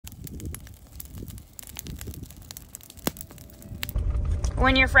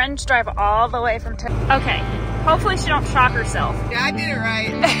When your friends drive all the way from town. Okay, hopefully she don't shock herself. Yeah, I did it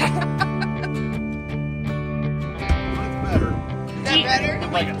right. That's better. Is that better?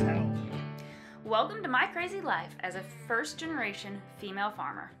 Like a towel. Welcome to my crazy life as a first-generation female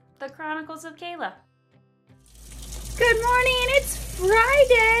farmer. The Chronicles of Kayla. Good morning, it's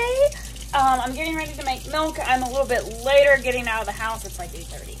Friday. I'm getting ready to make milk. I'm a little bit later getting out of the house. It's like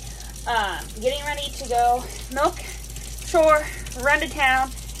 8:30. Getting ready to go milk, chore, run to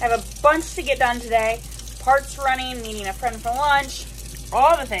town. I have a bunch to get done today. Parts running, meeting a friend for lunch,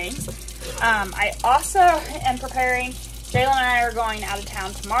 all the things. I also am preparing. Jalen and I are going out of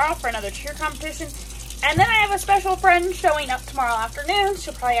town tomorrow for another cheer competition. And then I have a special friend showing up tomorrow afternoon.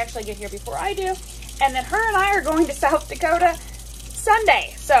 She'll probably actually get here before I do. And then her and I are going to South Dakota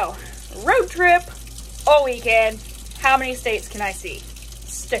Sunday. So, road trip all weekend. How many states can I see?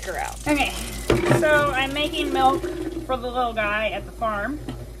 Stick around. Okay, so I'm making milk for the little guy at the farm.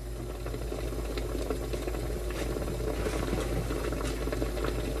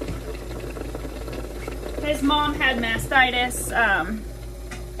 His mom had mastitis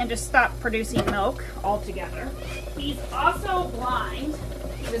and just stopped producing milk altogether. He's also blind.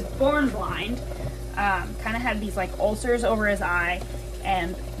 He was born blind. Kind of had these like ulcers over his eye,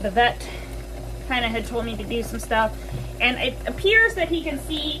 and the vet kind of had told me to do some stuff, and it appears that he can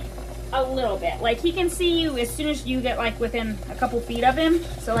see a little bit. Like he can see you as soon as you get like within a couple feet of him,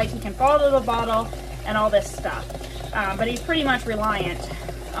 so like he can follow the bottle and all this stuff, but he's pretty much reliant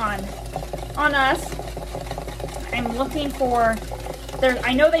on us. I'm looking for,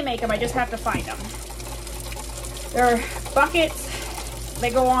 I know they make them, I just have to find them. There are buckets, they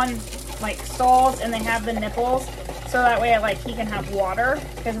go on like stalls, and they have the nipples, so that way like he can have water,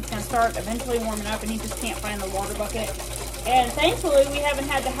 because it's going to start eventually warming up and he just can't find the water bucket. And thankfully we haven't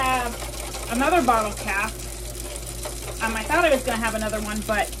had to have another bottle cap. I thought I was going to have another one,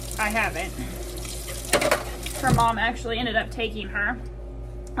 but I haven't. Her mom actually ended up taking her,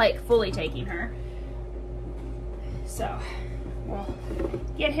 like fully taking her. So we'll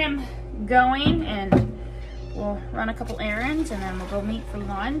get him going and we'll run a couple errands, and then we'll go meet for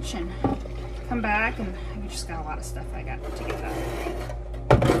lunch and come back, and I just got a lot of stuff I got to get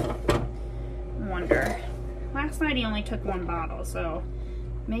done. Wonder. Last night he only took one bottle, so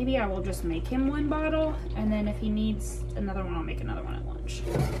maybe I will just make him one bottle, and then if he needs another one, I'll make another one at lunch.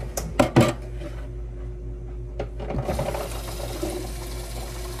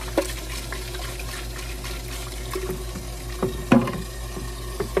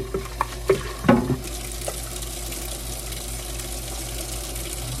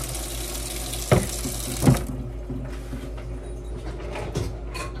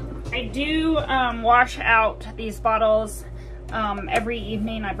 I do wash out these bottles every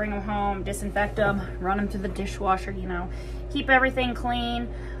evening. I bring them home, disinfect them, run them through the dishwasher, you know, keep everything clean.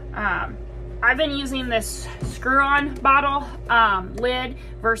 I've been using this screw-on bottle lid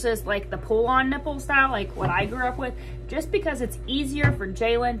versus like the pull-on nipple style, like what I grew up with, just because it's easier for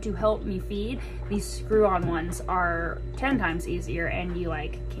Jalen to help me feed. These screw-on ones are 10 times easier, and you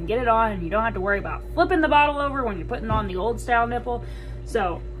like can get it on and you don't have to worry about flipping the bottle over when you're putting on the old style nipple.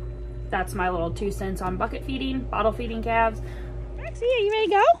 So that's my little 2 cents on bucket feeding, bottle feeding calves. Maxie, are you ready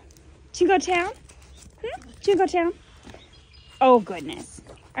to go? Should we go to town? Should we go to town? Oh, goodness.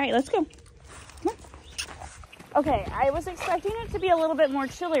 All right, let's go. Come on. Okay, I was expecting it to be a little bit more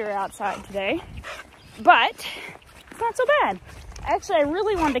chillier outside today, but it's not so bad. Actually, I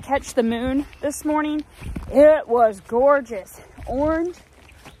really wanted to catch the moon this morning. It was gorgeous. Orange,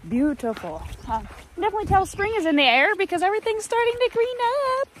 beautiful. Definitely tell spring is in the air because everything's starting to green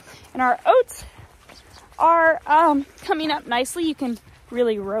up. And our oats are coming up nicely. You can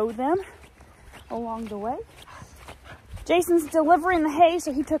really row them along the way. Jason's delivering the hay,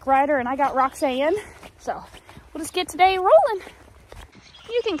 so he took Ryder and I got Roxanne. So we'll just get today rolling.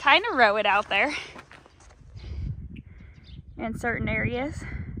 You can kind of row it out there in certain areas.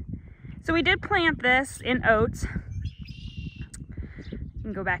 So we did plant this in oats. You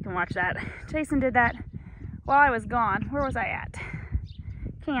can go back and watch that. Jason did that while I was gone. Where was I at?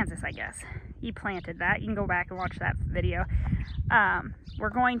 Kansas, I guess. He planted that. You can go back and watch that video. We're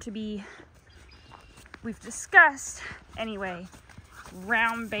going to be, we've discussed anyway,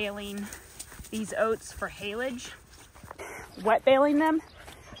 round baling these oats for haylage, wet baling them.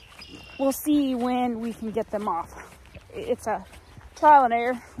 We'll see when we can get them off. It's a trial and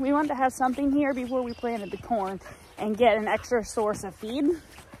error. We wanted to have something here before we planted the corn and get an extra source of feed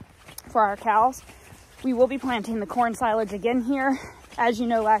for our cows. We will be planting the corn silage again here. As you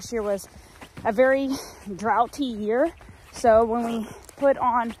know, last year was a very droughty year. So when we put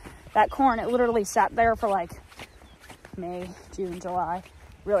on that corn, it literally sat there for like May, June, July,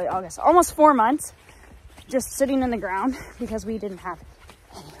 really August, almost 4 months just sitting in the ground because we didn't have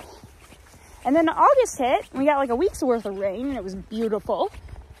anything. And then August hit, and we got like a week's worth of rain, and it was beautiful.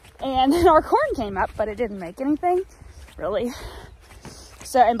 And then our corn came up, but it didn't make anything, really.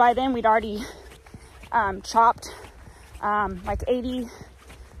 So, and by then we'd already chopped like 80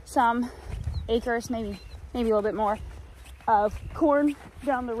 some acres, maybe a little bit more, of corn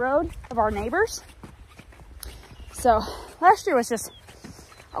down the road of our neighbors. So last year was just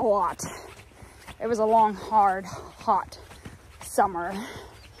a lot. It was a long, hard, hot summer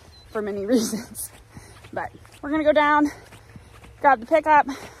for many reasons. But we're gonna go down, grab the pickup.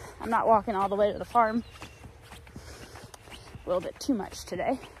 I'm not walking all the way to the farm. A little bit too much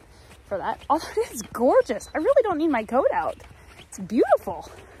today for that. Although it is gorgeous. I really don't need my coat out. It's beautiful.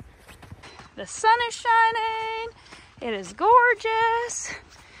 The sun is shining. It is gorgeous.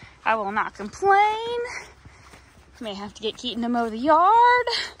 I will not complain. May have to get Keaton to mow the yard.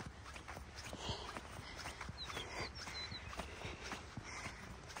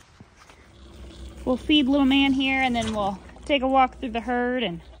 We'll feed little man here, and then we'll take a walk through the herd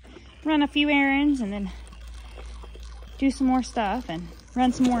and run a few errands, and then do some more stuff and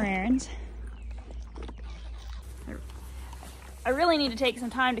run some more errands. I really need to take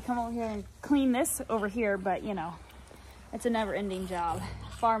some time to come over here and clean this over here, but you know, it's a never-ending job.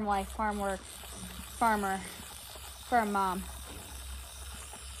 Farm life, farm work, farmer, farm mom,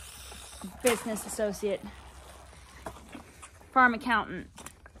 business associate, farm accountant.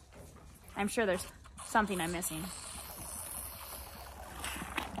 I'm sure there's something I'm missing.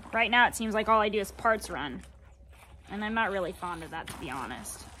 Right now it seems like all I do is parts run, and I'm not really fond of that, to be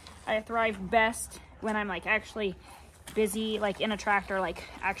honest. I thrive best when I'm like actually busy, like in a tractor, like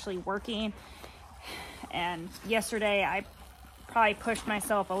actually working. And yesterday I probably pushed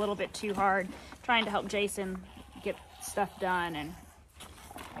myself a little bit too hard trying to help Jason get stuff done, and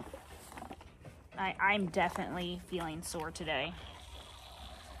I'm definitely feeling sore today.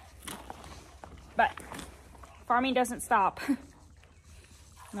 But farming doesn't stop.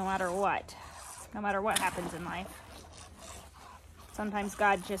 No matter what happens in life. Sometimes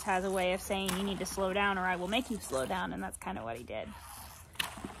God just has a way of saying you need to slow down, or I will make you slow down, and that's kind of what he did.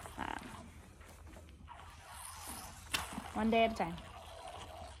 One day at a time.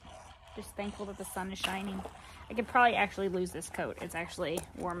 Just thankful that the sun is shining. I could probably actually lose this coat. It's actually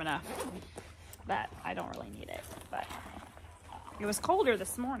warm enough that I don't really need it. But it was colder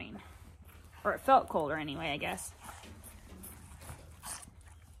this morning. Or it felt colder anyway, I guess.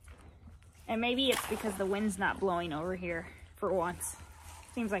 And maybe it's because the wind's not blowing over here for once.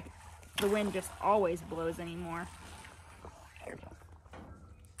 Seems like the wind just always blows anymore.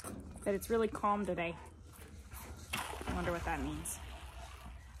 But it's really calm today. I wonder what that means.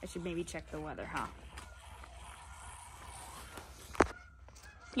 I should maybe check the weather, huh?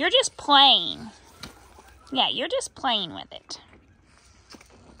 You're just playing. Yeah, you're just playing with it.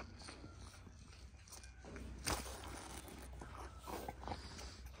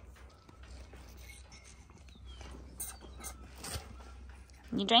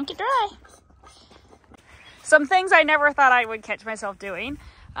 You drank it dry. Some things I never thought I would catch myself doing.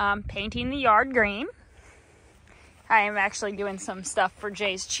 Painting the yard green. I am actually doing some stuff for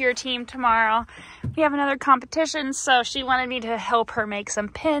Jay's cheer team tomorrow. We have another competition, so she wanted me to help her make some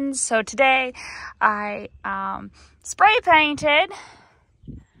pins. So today I spray painted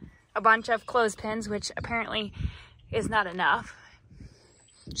a bunch of clothespins, which apparently is not enough.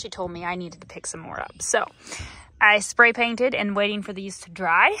 She told me I needed to pick some more up. So I spray painted and waiting for these to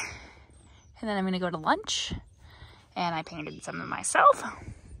dry. And then I'm gonna go to lunch. And I painted some of myself.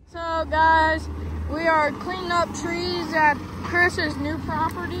 So guys, we are cleaning up trees at Chris's new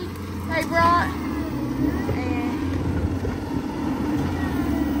property they brought. And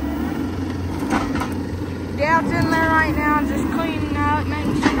Dad's in there right now just cleaning up,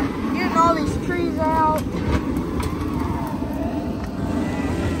 getting all these trees out.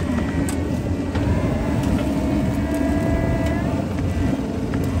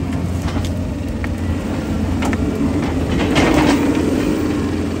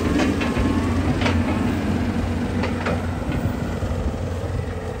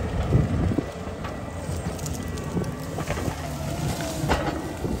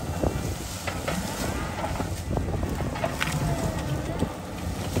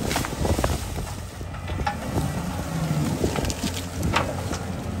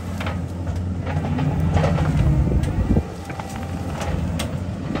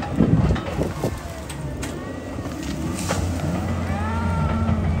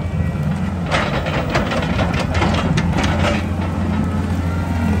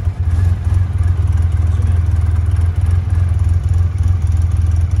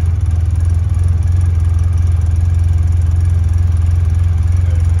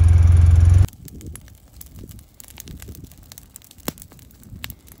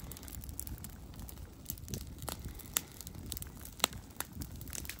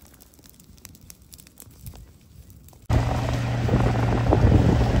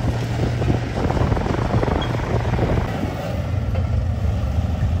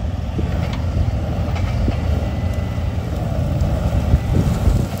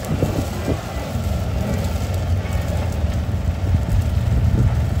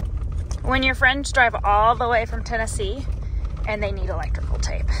 when your friends drive all the way from Tennessee and they need electrical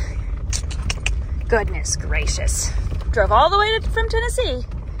tape. Goodness gracious. Drove all the way from Tennessee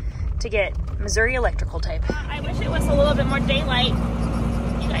to get Missouri electrical tape. I wish it was a little bit more daylight.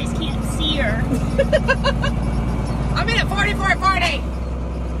 You guys can't see her. I'm in at 4440.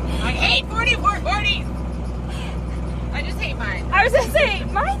 I hate 4440. I just hate mine. I was gonna say,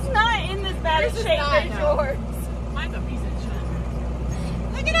 mine's not in this bad of shape as yours. Mine's a piece of shit.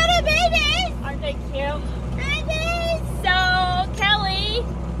 Look at all the babies! Aren't they cute? Babies! So, Kelly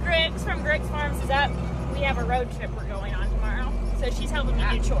Griggs from Griggs Farms is up. We have a road trip we're going on tomorrow. So she's helping me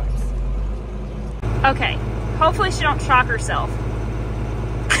do chores. Okay, hopefully she don't shock herself.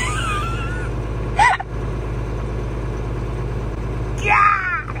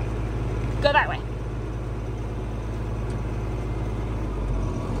 Yeah! Go that way.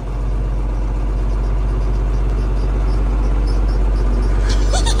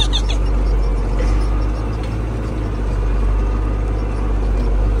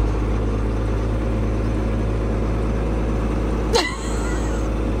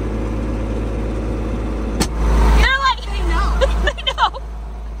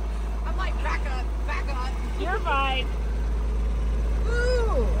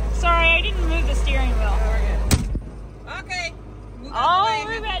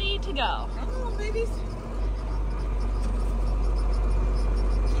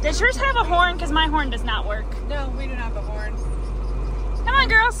 Does yours have a horn? Because my horn does not work. No, we don't have a horn. Come on,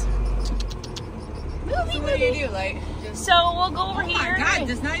 girls. So what do you do, like? So we'll go over here. Oh my God,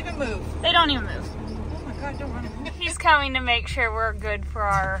 does not even move. They don't even move. Oh my God, don't run. He's coming to make sure we're good for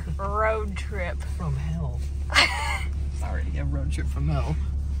our road trip. From hell. Sorry, a road trip from hell.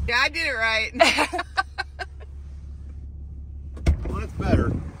 Yeah, I did it right. Well, that's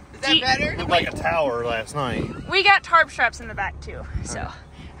better. Is that better? It looked like a tower last night. We got tarp straps in the back too. So, all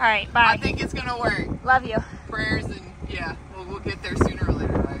right, bye. I think it's gonna work. Love you. Prayers and yeah, we'll get there sooner or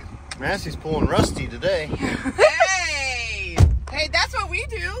later, right? Massey's pulling rusty today. Hey! Hey, that's what we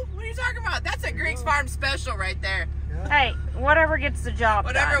do. What are you talking about? That's a Griggs Farm special right there. Hey, whatever gets the job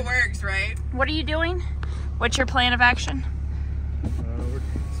Whatever done. works, right? What are you doing? What's your plan of action? We're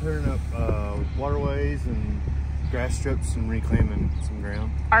tearing up waterways and grass strips and reclaiming some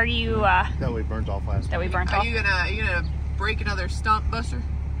ground. Are you, That we burnt off last that we night. burnt Are off? you gonna break another stump, Buster?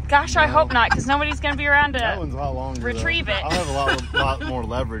 Gosh, I hope not, because nobody's going to be around That to one's a lot longer. retrieve though. it. I'll have a lot more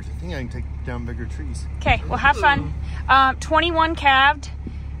leverage. I think I can take down bigger trees. Okay, well, have fun. 21 calved.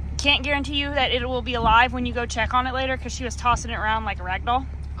 Can't guarantee you that it will be alive when you go check on it later, because she was tossing it around like a rag doll.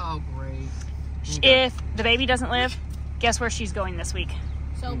 Oh, great. If the baby doesn't live, guess where she's going this week?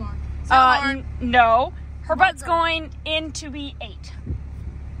 So barn. No. Her butt's going in to be 8.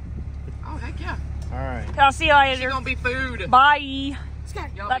 Oh, heck yeah. All right. I'll see you She's later. gonna be food. Bye.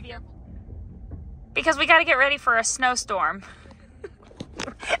 Y'all Love be you. careful. Because we got to get ready for a snowstorm.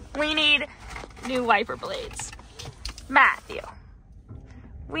 We need new wiper blades. Matthew,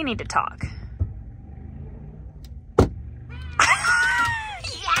 we need to talk. Yeah!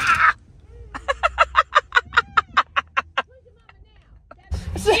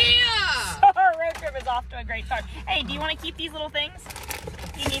 Yeah! So our road trip is off to a great start. Hey, do you want to keep these little things?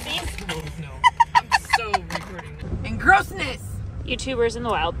 You need these? No. I'm so recording. And grossness! YouTubers in the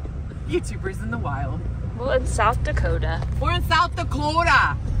wild. YouTubers in the wild. Well, in South Dakota. We're in South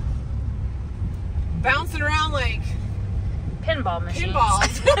Dakota. Bouncing around like Pinball machines.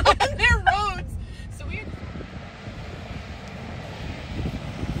 pinballs on their roads. So we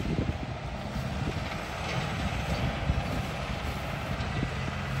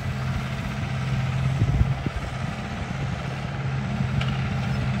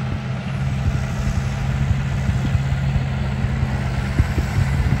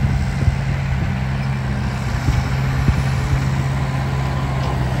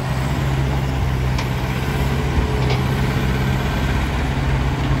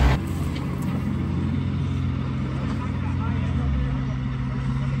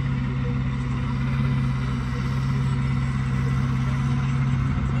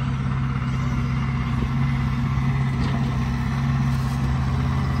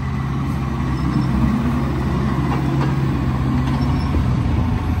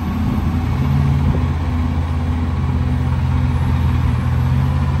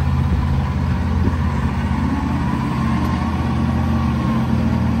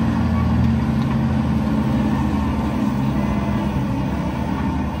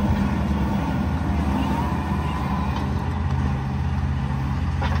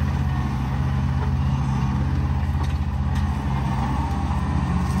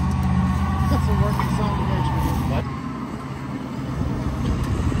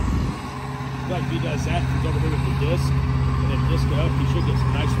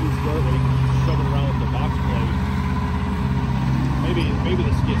maybe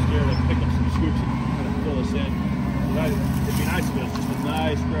the skid steer to pick up some scoops and kind of pull us in. It'd be nice if it was just a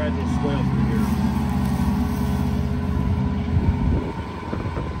nice gradual swell through here.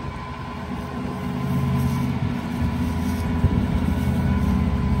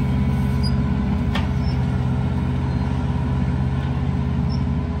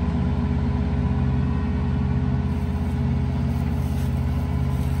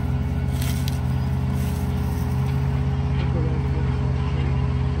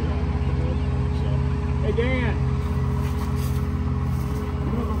 Hey Dan, you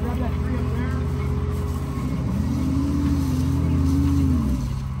wanna go grab that tree up there?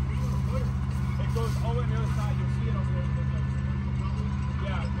 It goes all the way on the other side. You'll see it over there.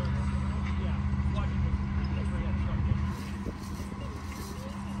 Yeah, watch it.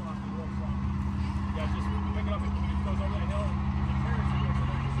 Yeah, just pick it up. It goes over the hill.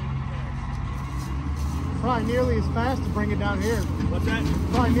 Probably nearly as fast to bring it down here. What's that?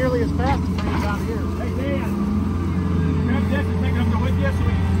 Probably nearly as fast to bring it down here. Hey Dan, grab this and take it up there with you so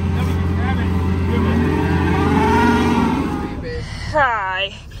we can grab it. Give it.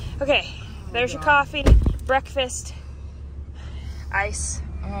 Hi. Okay, there's your coffee, breakfast, ice.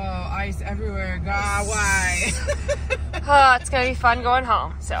 Oh, ice everywhere. God, why? Oh, it's gonna be fun going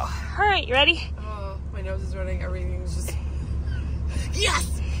home. So, all right, you ready? Oh, my nose is running. Everything's just.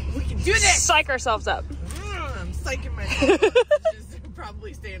 Yes! We can do this! Psych ourselves up. I'm psyching myself. Just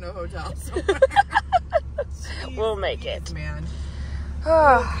probably stay in a hotel somewhere. We'll make it. Man.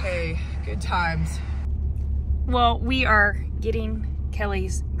 Oh. Okay, good times. Well, we are getting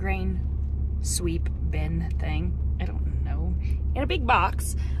Kelly's grain sweep bin thing. I don't know. In a big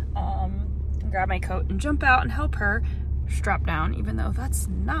box. Grab my coat and jump out and help her strap down, even though that's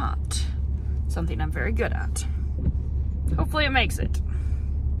not something I'm very good at. Hopefully it makes it.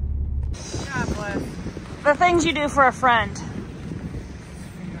 God bless. The things you do for a friend.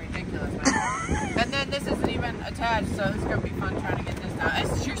 Ridiculous, man. And then this isn't even attached, so it's gonna be fun trying to get this down.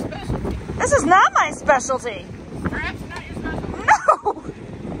 This is your specialty. This is not my specialty. Straps are not your specialty? No!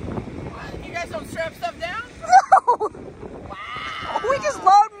 What? You guys don't strap stuff down? No! Wow. We just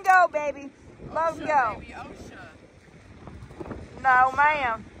load and go, baby. Load and go. Baby, OSHA. No,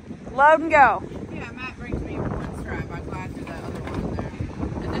 ma'am. Load and go. Yeah, Matt brings me one strap. I'm glad to that other one in there.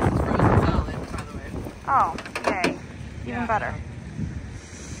 And this is frozen solid, by the way. Oh, yay. Even better.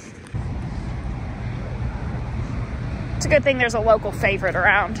 It's a good thing there's a local favorite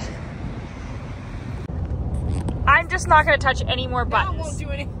around. I'm just not going to touch any more buttons. That won't do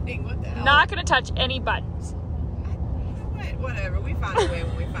anything. What the hell? Not going to touch any buttons. You know what? Whatever. We find a way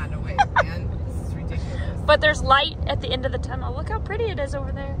when we find a way, man. This is ridiculous. But there's light at the end of the tunnel. Look how pretty it is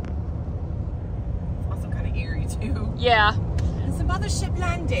over there. It's also kind of eerie, too. Yeah. And some other ship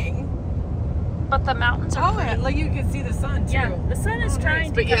landing. But the mountains are pretty. Like you can see the sun, too. Yeah, the sun is trying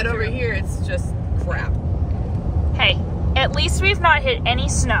to But get yet over through. here, it's just crap. Hey, at least we've not hit any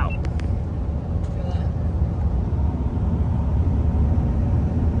snow.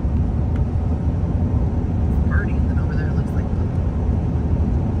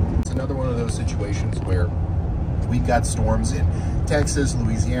 It's another one of those situations where we've got storms in Texas,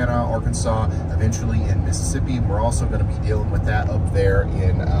 Louisiana, Arkansas, eventually in Mississippi. We're also going to be dealing with that up there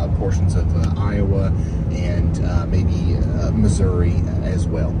in portions of Iowa and maybe Missouri as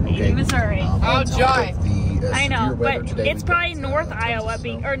well. Okay? Maybe Missouri. On top joy. of the I know, severe weather but today, it's we've got, probably North tons Iowa, of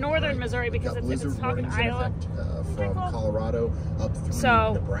snow, or northern right? Missouri, because We've got if it's blizzard talking warnings in Iowa. effect, from Colorado up through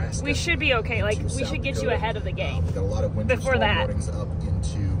So Nebraska. we should be okay. Like, to we South should get you Dakota. ahead of the game. We've got a lot of winter Before storm that. warnings up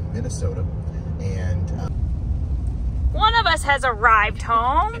into Minnesota. And One of us has arrived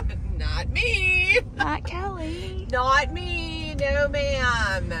home. Not me. Not Kelly. Not me. No,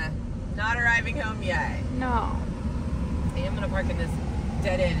 ma'am. Not arriving home yet. No. Hey, I'm going to park in this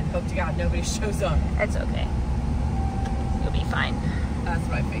dead end and hope to God nobody shows up. It's okay. You'll be fine. That's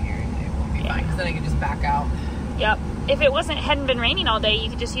what I figured. It won't be fine because then I can just back out. Yep. If it hadn't been raining all day, you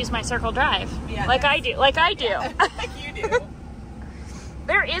could just use my circle drive. Yeah, like I do. Like I do. Yeah, like you do.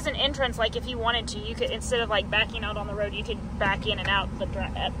 There is an entrance, like if you wanted to, you could, instead of like backing out on the road, you could back in and out the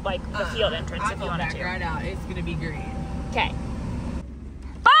field entrance if you wanted back to. right out. It's going to be green. Okay.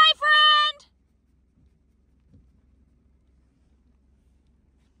 Bye, friend!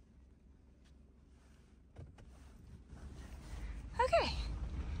 Okay.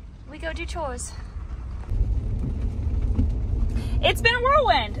 We go do chores. It's been a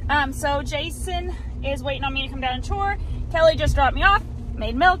whirlwind. So Jason is waiting on me to come down and chore. Kelly just dropped me off,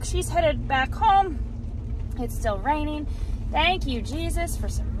 made milk. She's headed back home. It's still raining. Thank you, Jesus, for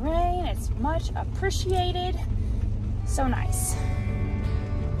some rain. It's much appreciated. So nice.